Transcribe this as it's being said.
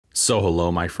So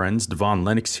hello my friends, Devon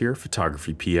Lennox here,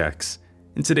 Photography PX.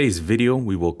 In today's video,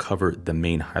 we will cover the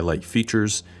main highlight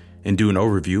features and do an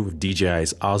overview of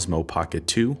DJI's Osmo Pocket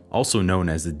 2, also known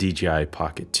as the DJI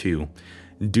Pocket 2.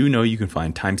 Do know you can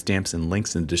find timestamps and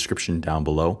links in the description down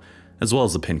below, as well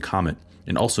as a pinned comment.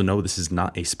 And also know this is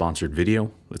not a sponsored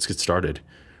video. Let's get started.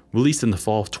 Released in the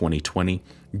fall of 2020,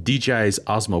 DJI's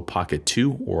Osmo Pocket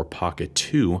 2, or Pocket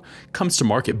 2, comes to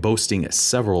market boasting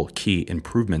several key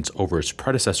improvements over its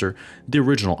predecessor, the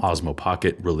original Osmo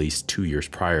Pocket, released 2 years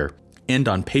prior. And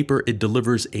on paper, it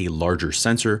delivers a larger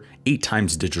sensor, 8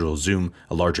 times digital zoom,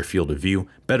 a larger field of view,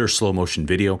 better slow motion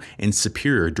video, and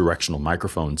superior directional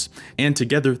microphones. And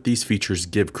together, these features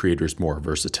give creators more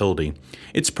versatility.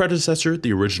 Its predecessor,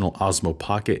 the original Osmo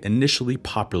Pocket, initially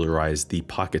popularized the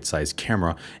pocket-sized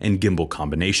camera and gimbal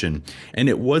combination, and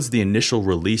it was the initial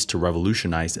release to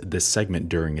revolutionize this segment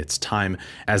during its time,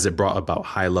 as it brought about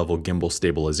high-level gimbal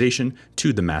stabilization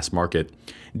to the mass market.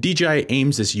 DJI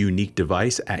aims this unique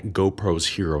device at GoPro's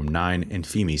Hero 9 and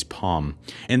Fimi's Palm,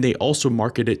 and they also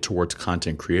market it towards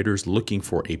content creators looking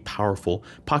for a powerful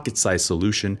pocket-sized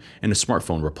solution and a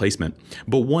smartphone replacement,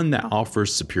 but one that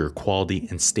offers superior quality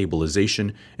and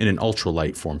stabilization in an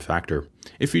ultralight form factor.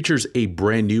 It features a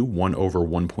brand new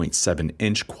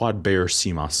 1/1.7-inch quad-bear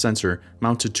CMOS sensor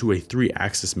mounted to a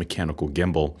 3-axis mechanical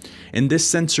gimbal, and this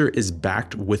sensor is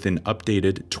backed with an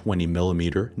updated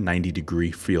 20mm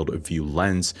 90-degree field of view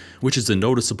lens, which is a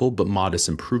noticeable but modest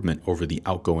improvement over the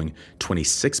outgoing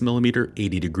 26mm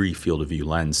 80-degree field of view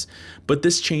lens. But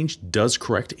this change does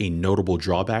correct a notable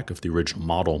drawback of the original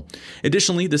model.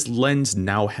 Additionally, this lens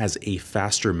now has a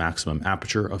faster maximum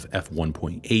aperture of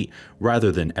f1.8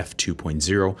 rather than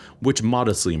f2.0, which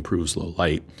modestly improves low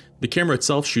light. The camera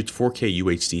itself shoots 4K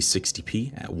UHD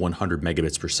 60p at 100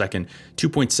 megabits per second,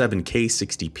 2.7K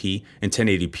 60p, and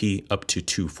 1080p up to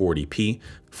 240p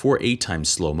for 8 times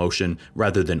slow motion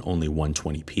rather than only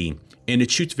 120p. And it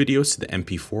shoots videos to the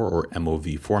MP4 or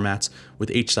MOV formats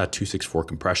with H.264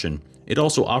 compression. It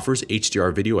also offers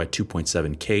HDR video at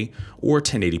 2.7K or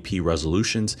 1080p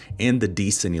resolutions and the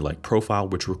D-Cine-like profile,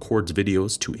 which records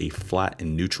videos to a flat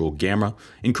and neutral gamma,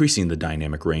 increasing the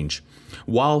dynamic range.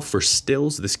 While for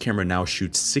stills, this camera now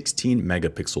shoots 16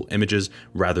 megapixel images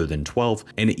rather than 12,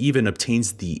 and it even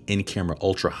obtains the in-camera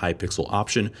ultra high pixel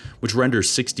option, which renders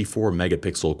 64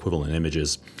 megapixel equivalent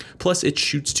images. Plus, it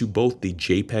shoots to both the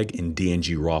JPEG and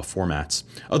DNG RAW formats.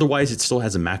 Otherwise, it still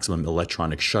has a maximum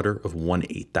electronic shutter of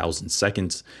 1/8,000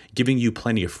 seconds, giving you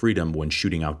plenty of freedom when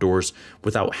shooting outdoors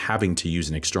without having to use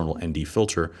an external ND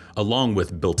filter, along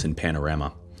with built-in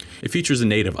panorama. It features a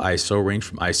native ISO range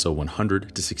from ISO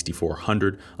 100 to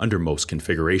 6400 under most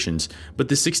configurations, but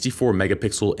the 64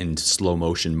 megapixel and slow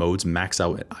motion modes max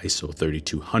out at ISO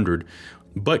 3200.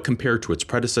 But compared to its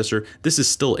predecessor, this is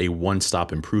still a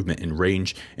one-stop improvement in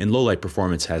range, and low-light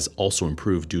performance has also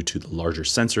improved due to the larger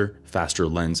sensor, faster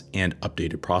lens, and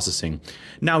updated processing.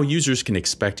 Now users can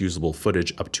expect usable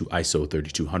footage up to ISO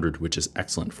 3200, which is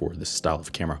excellent for this style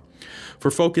of camera.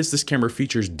 For focus, this camera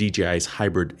features DJI's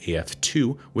hybrid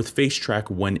AF2 with face track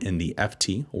when in the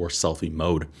FT or selfie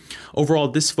mode. Overall,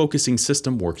 this focusing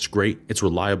system works great, it's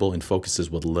reliable and focuses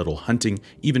with little hunting,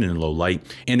 even in low light,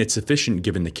 and it's efficient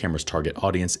given the camera's target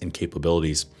audience and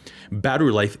capabilities.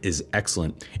 Battery life is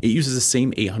excellent. It uses the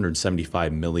same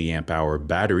 875 milliamp hour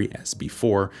battery as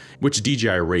before, which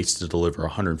DJI rates to deliver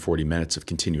 140 minutes of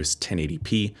continuous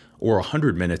 1080p or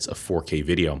 100 minutes of 4K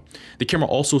video. The camera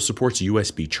also supports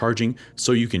USB charging,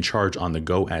 so you can charge on the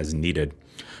go as needed.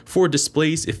 For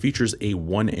displays, it features a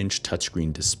 1-inch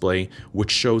touchscreen display, which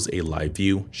shows a live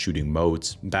view, shooting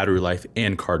modes, battery life,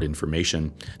 and card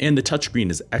information. And the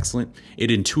touchscreen is excellent. It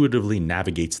intuitively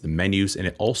navigates the menus, and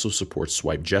it also supports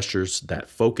swipe gestures that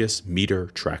focus,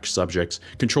 meter, track subjects,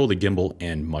 control the gimbal,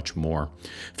 and much more.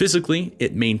 Physically,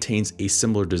 it maintains a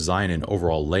similar design and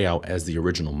overall layout as the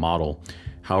original model.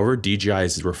 However, DJI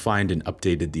has refined and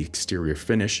updated the exterior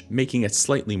finish, making it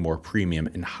slightly more premium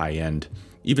and high-end.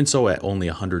 Even so, at only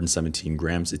 117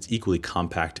 grams, it's equally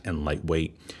compact and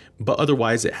lightweight. But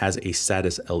otherwise, it has a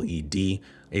status LED,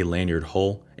 a lanyard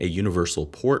hull, a universal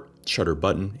port, shutter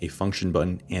button, a function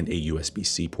button, and a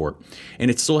USB-C port.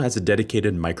 And it still has a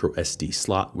dedicated micro SD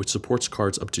slot, which supports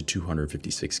cards up to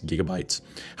 256 gigabytes.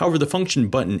 However, the function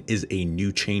button is a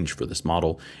new change for this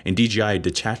model, and DJI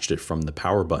detached it from the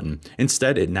power button.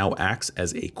 Instead, it now acts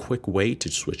as a quick way to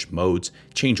switch modes,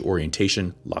 change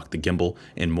orientation, lock the gimbal,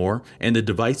 and more. And the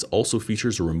device also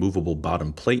features a removable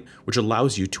bottom plate, which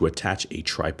allows you to attach a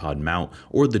tripod mount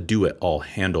or the do-it-all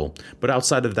handle. But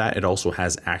outside of that, it also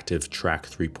has active track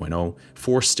 3.0 2.0,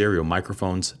 4 stereo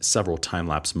microphones, several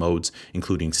time-lapse modes,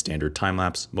 including standard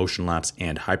time-lapse, motion-lapse,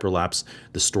 and hyperlapse,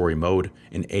 the story mode,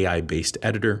 an AI-based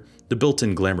editor, the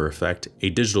built-in glamour effect, a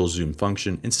digital zoom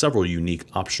function, and several unique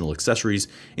optional accessories,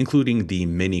 including the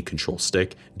mini control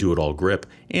stick, do-it-all grip,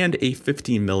 and a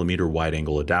 15mm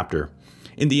wide-angle adapter.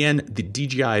 In the end, the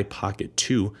DJI Pocket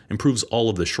 2 improves all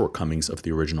of the shortcomings of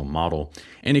the original model,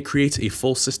 and it creates a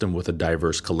full system with a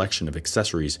diverse collection of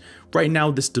accessories. Right now,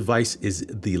 this device is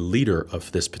the leader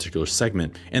of this particular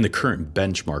segment and the current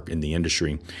benchmark in the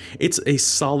industry. It's a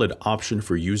solid option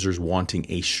for users wanting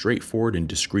a straightforward and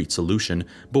discreet solution,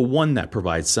 but one that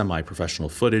provides semi-professional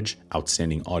footage,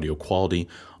 outstanding audio quality,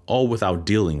 all without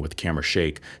dealing with camera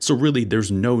shake. So really,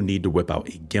 there's no need to whip out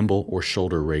a gimbal or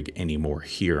shoulder rig anymore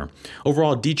here.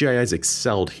 Overall, DJI has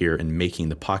excelled here in making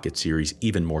the Pocket series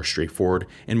even more straightforward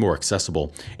and more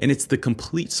accessible, and it's the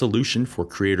complete solution for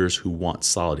creators who want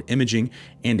solid imaging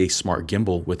and a smart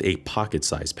gimbal with a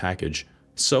pocket-sized package.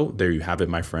 So there you have it,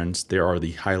 my friends. There are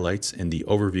the highlights and the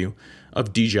overview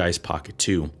of DJI's Pocket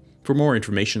 2. For more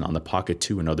information on the Pocket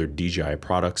 2 and other DJI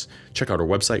products, check out our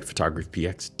website,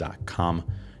 photographypx.com.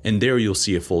 And there you'll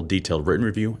see a full detailed written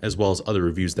review, as well as other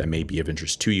reviews that may be of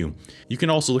interest to you. You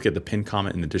can also look at the pinned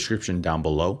comment in the description down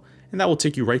below, and that will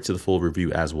take you right to the full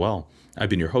review as well. I've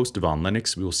been your host, Devon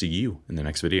Lennox. We will see you in the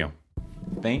next video.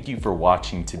 Thank you for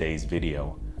watching today's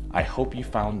video. I hope you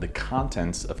found the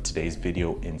contents of today's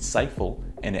video insightful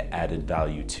and it added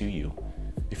value to you.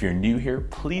 If you're new here,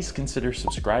 please consider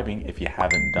subscribing if you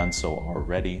haven't done so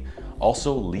already.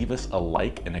 Also, leave us a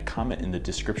like and a comment in the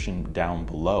description down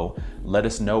below. Let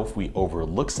us know if we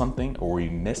overlooked something or we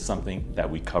missed something that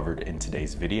we covered in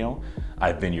today's video.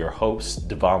 I've been your host,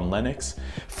 Devon Lennox,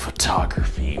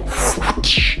 Photography.